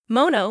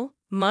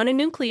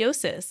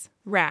Mononucleosis,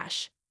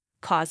 rash,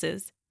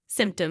 causes,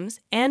 symptoms,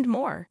 and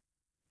more.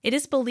 It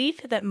is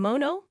believed that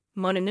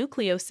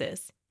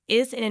mononucleosis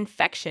is an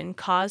infection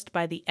caused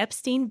by the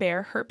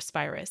Epstein-Barr herpes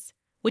virus,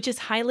 which is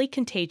highly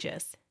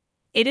contagious.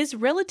 It is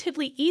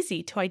relatively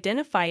easy to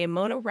identify a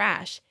mono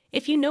rash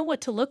if you know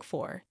what to look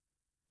for.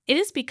 It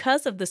is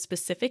because of the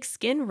specific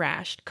skin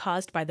rash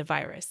caused by the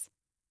virus.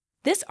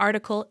 This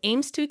article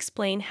aims to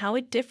explain how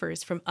it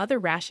differs from other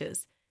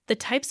rashes, the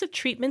types of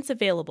treatments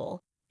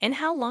available, and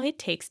how long it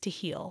takes to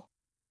heal.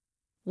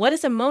 What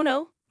is a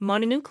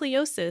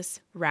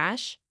mononucleosis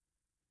rash?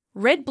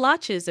 Red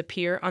blotches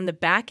appear on the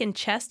back and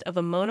chest of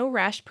a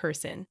mono-rash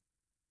person.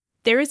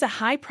 There is a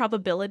high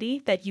probability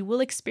that you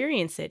will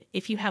experience it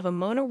if you have a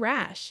mono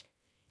rash.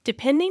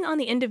 Depending on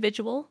the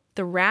individual,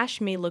 the rash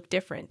may look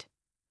different.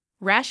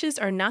 Rashes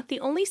are not the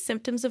only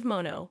symptoms of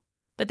mono,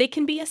 but they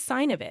can be a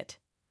sign of it.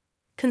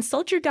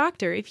 Consult your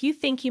doctor if you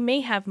think you may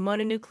have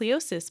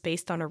mononucleosis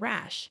based on a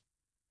rash.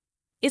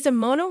 Is a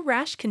mono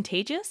rash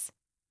contagious?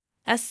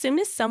 As soon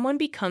as someone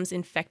becomes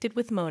infected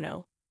with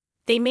mono,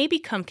 they may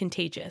become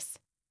contagious.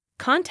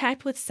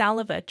 Contact with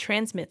saliva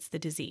transmits the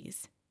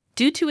disease.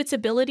 Due to its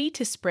ability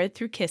to spread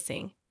through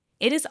kissing,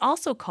 it is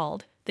also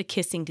called the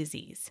kissing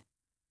disease.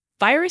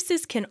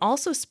 Viruses can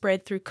also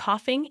spread through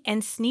coughing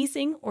and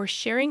sneezing or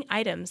sharing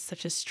items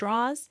such as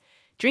straws,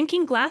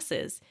 drinking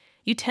glasses,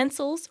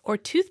 utensils, or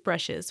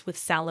toothbrushes with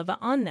saliva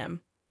on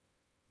them.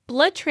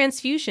 Blood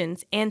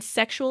transfusions and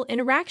sexual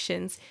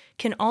interactions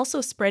can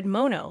also spread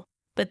mono,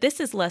 but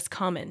this is less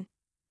common.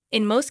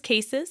 In most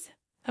cases,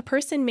 a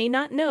person may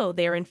not know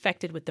they are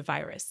infected with the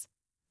virus.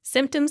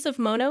 Symptoms of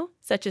mono,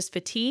 such as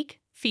fatigue,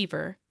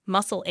 fever,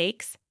 muscle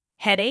aches,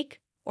 headache,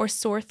 or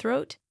sore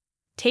throat,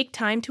 take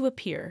time to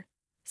appear.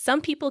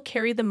 Some people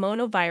carry the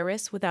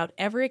monovirus without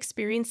ever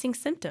experiencing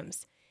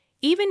symptoms.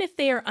 Even if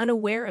they are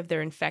unaware of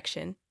their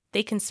infection,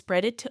 they can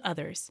spread it to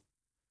others.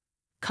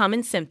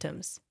 Common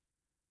symptoms.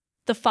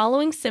 The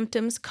following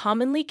symptoms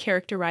commonly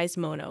characterize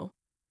mono.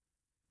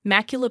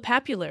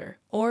 Maculopapular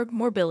or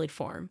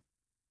morbilliform.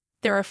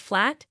 There are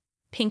flat,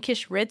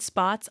 pinkish red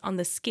spots on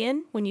the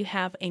skin when you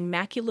have a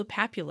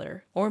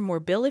maculopapular or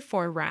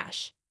morbilliform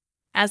rash.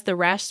 As the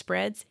rash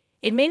spreads,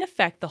 it may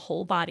affect the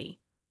whole body.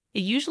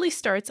 It usually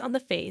starts on the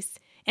face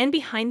and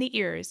behind the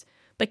ears,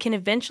 but can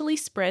eventually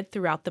spread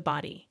throughout the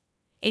body.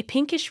 A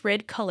pinkish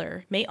red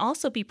color may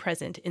also be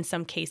present in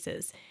some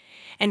cases,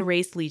 and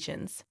raised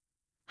lesions.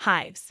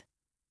 Hives.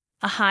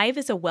 A hive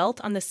is a welt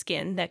on the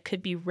skin that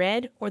could be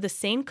red or the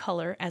same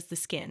color as the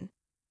skin.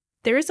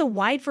 There is a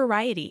wide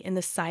variety in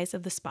the size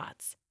of the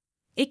spots.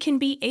 It can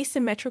be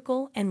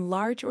asymmetrical and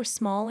large or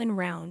small and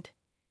round.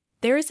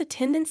 There is a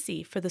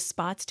tendency for the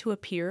spots to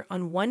appear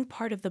on one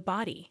part of the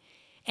body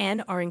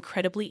and are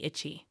incredibly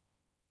itchy.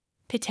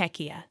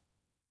 Petechia.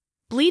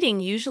 Bleeding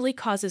usually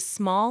causes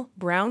small,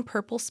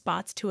 brown-purple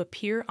spots to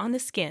appear on the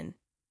skin.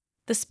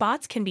 The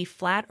spots can be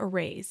flat or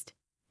raised.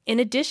 In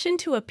addition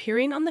to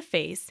appearing on the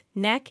face,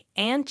 neck,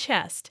 and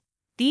chest,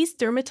 these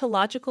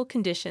dermatological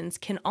conditions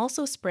can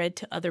also spread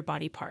to other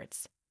body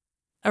parts.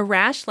 A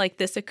rash like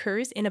this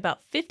occurs in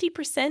about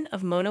 50%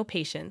 of mono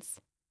patients.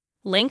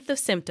 Length of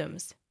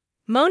symptoms.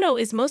 Mono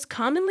is most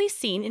commonly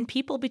seen in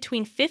people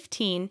between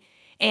 15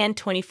 and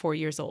 24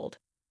 years old.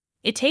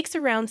 It takes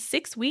around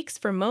 6 weeks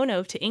for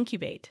mono to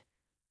incubate.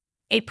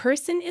 A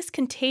person is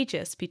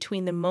contagious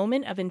between the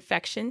moment of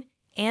infection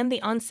and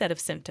the onset of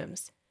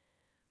symptoms.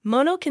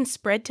 Mono can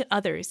spread to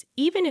others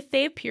even if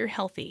they appear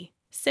healthy.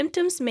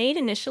 Symptoms may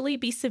initially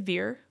be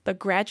severe but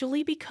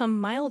gradually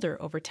become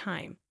milder over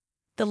time.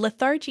 The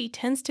lethargy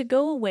tends to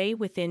go away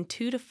within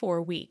 2 to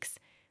 4 weeks,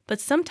 but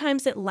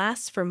sometimes it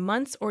lasts for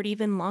months or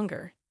even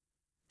longer.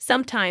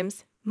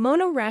 Sometimes,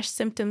 mono rash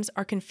symptoms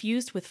are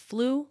confused with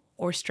flu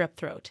or strep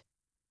throat.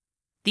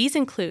 These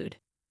include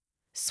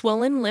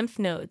swollen lymph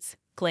nodes,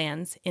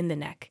 glands in the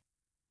neck,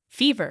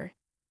 fever,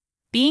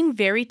 being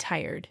very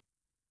tired,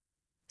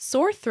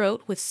 sore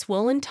throat with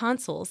swollen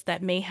tonsils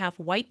that may have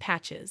white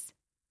patches.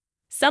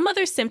 Some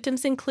other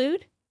symptoms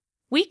include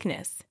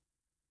weakness,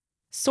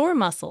 sore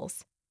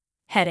muscles,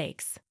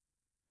 headaches,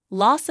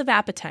 loss of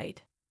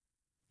appetite,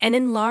 an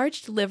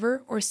enlarged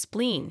liver or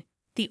spleen,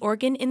 the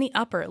organ in the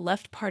upper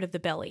left part of the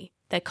belly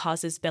that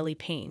causes belly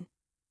pain,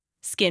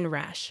 skin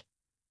rash.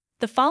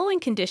 The following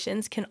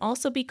conditions can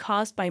also be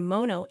caused by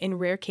mono in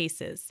rare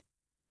cases: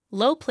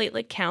 low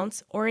platelet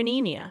counts or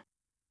anemia,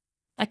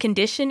 a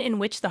condition in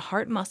which the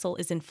heart muscle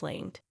is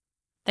inflamed,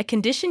 a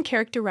condition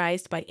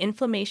characterized by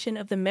inflammation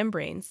of the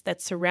membranes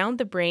that surround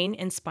the brain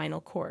and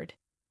spinal cord.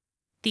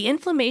 The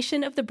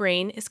inflammation of the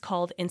brain is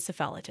called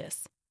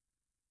encephalitis.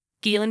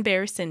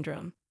 Guillain-Barré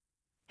syndrome.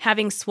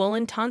 Having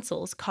swollen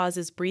tonsils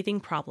causes breathing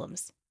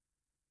problems.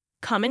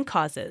 Common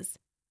causes.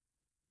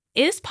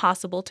 It is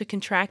possible to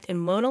contract a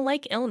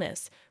mono-like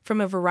illness from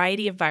a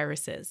variety of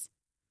viruses.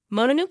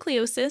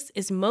 Mononucleosis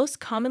is most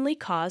commonly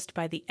caused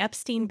by the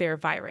Epstein-Barr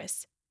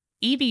virus,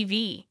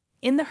 EBV,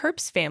 in the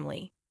herpes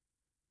family.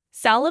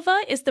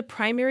 Saliva is the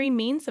primary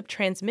means of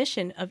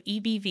transmission of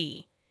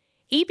EBV.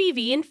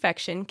 EBV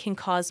infection can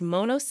cause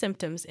mono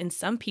symptoms in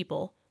some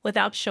people,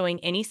 without showing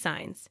any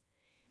signs.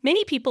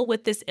 Many people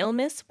with this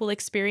illness will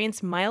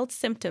experience mild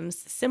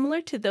symptoms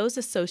similar to those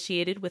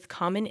associated with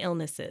common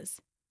illnesses.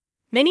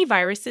 Many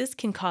viruses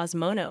can cause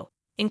mono,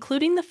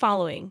 including the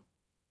following: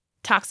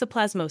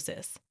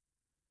 toxoplasmosis,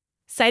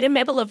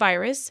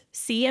 cytomegalovirus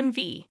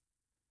 (CMV),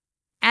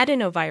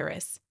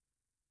 adenovirus,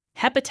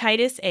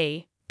 hepatitis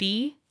A,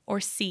 B, or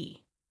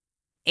C,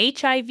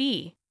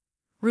 HIV,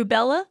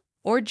 rubella,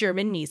 or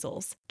German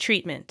measles.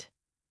 Treatment.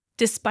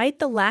 Despite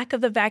the lack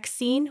of a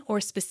vaccine or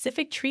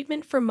specific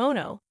treatment for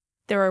mono,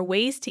 there are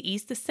ways to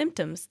ease the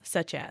symptoms,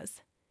 such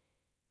as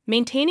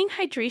maintaining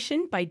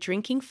hydration by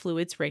drinking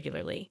fluids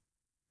regularly,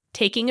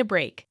 taking a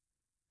break,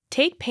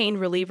 take pain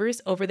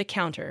relievers over the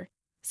counter,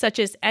 such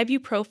as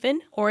ibuprofen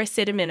or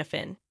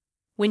acetaminophen,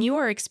 when you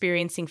are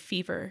experiencing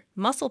fever,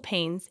 muscle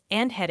pains,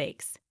 and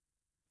headaches.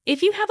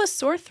 If you have a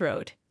sore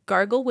throat,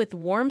 gargle with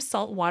warm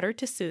salt water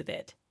to soothe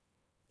it.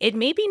 It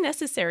may be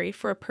necessary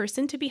for a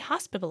person to be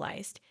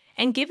hospitalized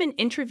and given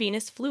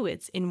intravenous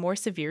fluids in more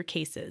severe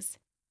cases.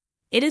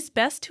 It is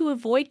best to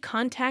avoid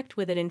contact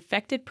with an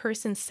infected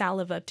person's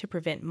saliva to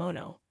prevent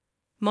mono.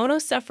 Mono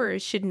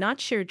sufferers should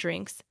not share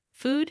drinks,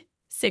 food,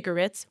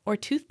 cigarettes, or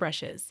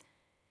toothbrushes.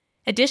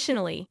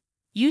 Additionally,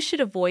 you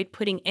should avoid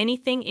putting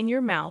anything in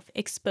your mouth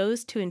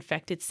exposed to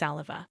infected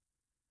saliva.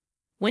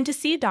 When to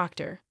see a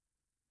doctor.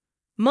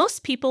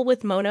 Most people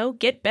with mono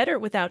get better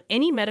without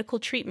any medical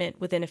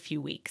treatment within a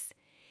few weeks.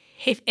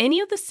 If any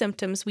of the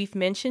symptoms we've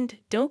mentioned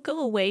don't go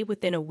away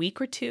within a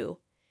week or two,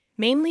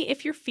 mainly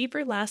if your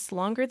fever lasts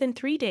longer than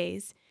 3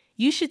 days,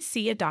 you should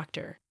see a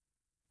doctor.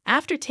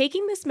 After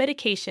taking this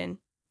medication,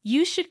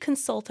 you should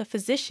consult a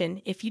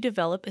physician if you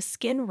develop a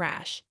skin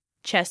rash,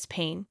 chest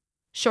pain,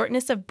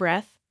 shortness of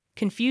breath,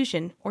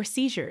 confusion, or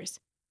seizures.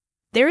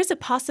 There is a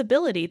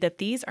possibility that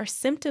these are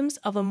symptoms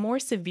of a more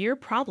severe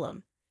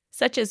problem,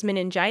 such as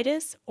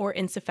meningitis or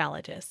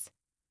encephalitis.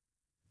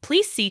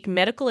 Please seek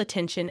medical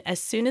attention as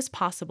soon as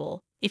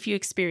possible if you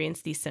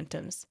experience these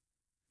symptoms.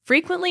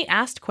 Frequently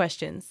asked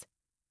questions.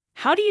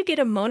 How do you get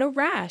a mono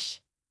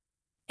rash?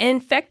 An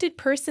infected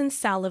person's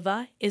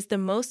saliva is the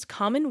most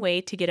common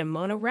way to get a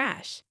mono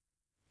rash.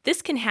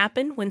 This can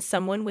happen when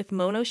someone with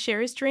mono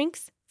shares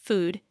drinks,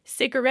 food,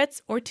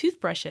 cigarettes, or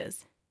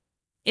toothbrushes.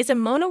 Is a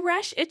mono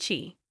rash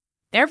itchy?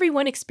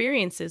 Everyone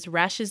experiences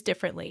rashes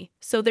differently,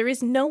 so there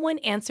is no one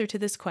answer to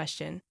this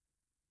question.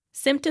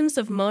 Symptoms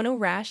of mono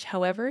rash,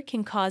 however,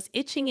 can cause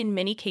itching in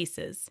many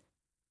cases.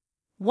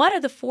 What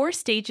are the 4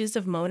 stages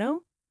of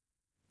mono?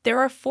 There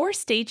are 4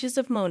 stages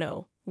of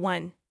mono.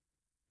 1.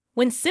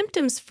 When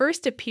symptoms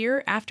first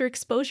appear after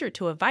exposure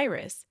to a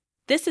virus,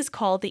 this is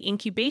called the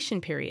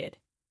incubation period.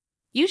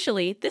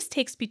 Usually, this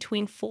takes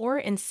between 4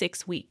 and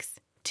 6 weeks.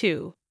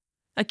 2.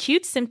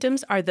 Acute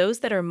symptoms are those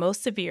that are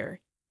most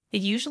severe.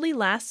 It usually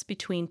lasts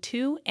between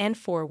 2 and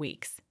 4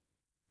 weeks.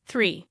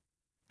 3.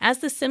 As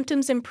the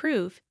symptoms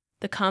improve,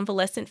 the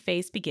convalescent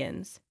phase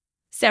begins.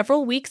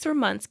 Several weeks or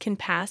months can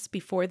pass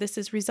before this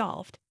is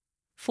resolved.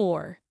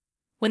 4.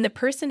 When the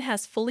person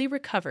has fully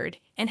recovered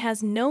and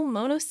has no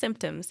mono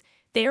symptoms,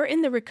 they are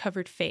in the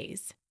recovered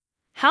phase.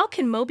 How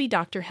can Mobi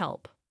Doctor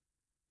help?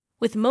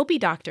 With Mobi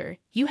Doctor,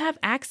 you have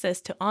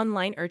access to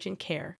online urgent care.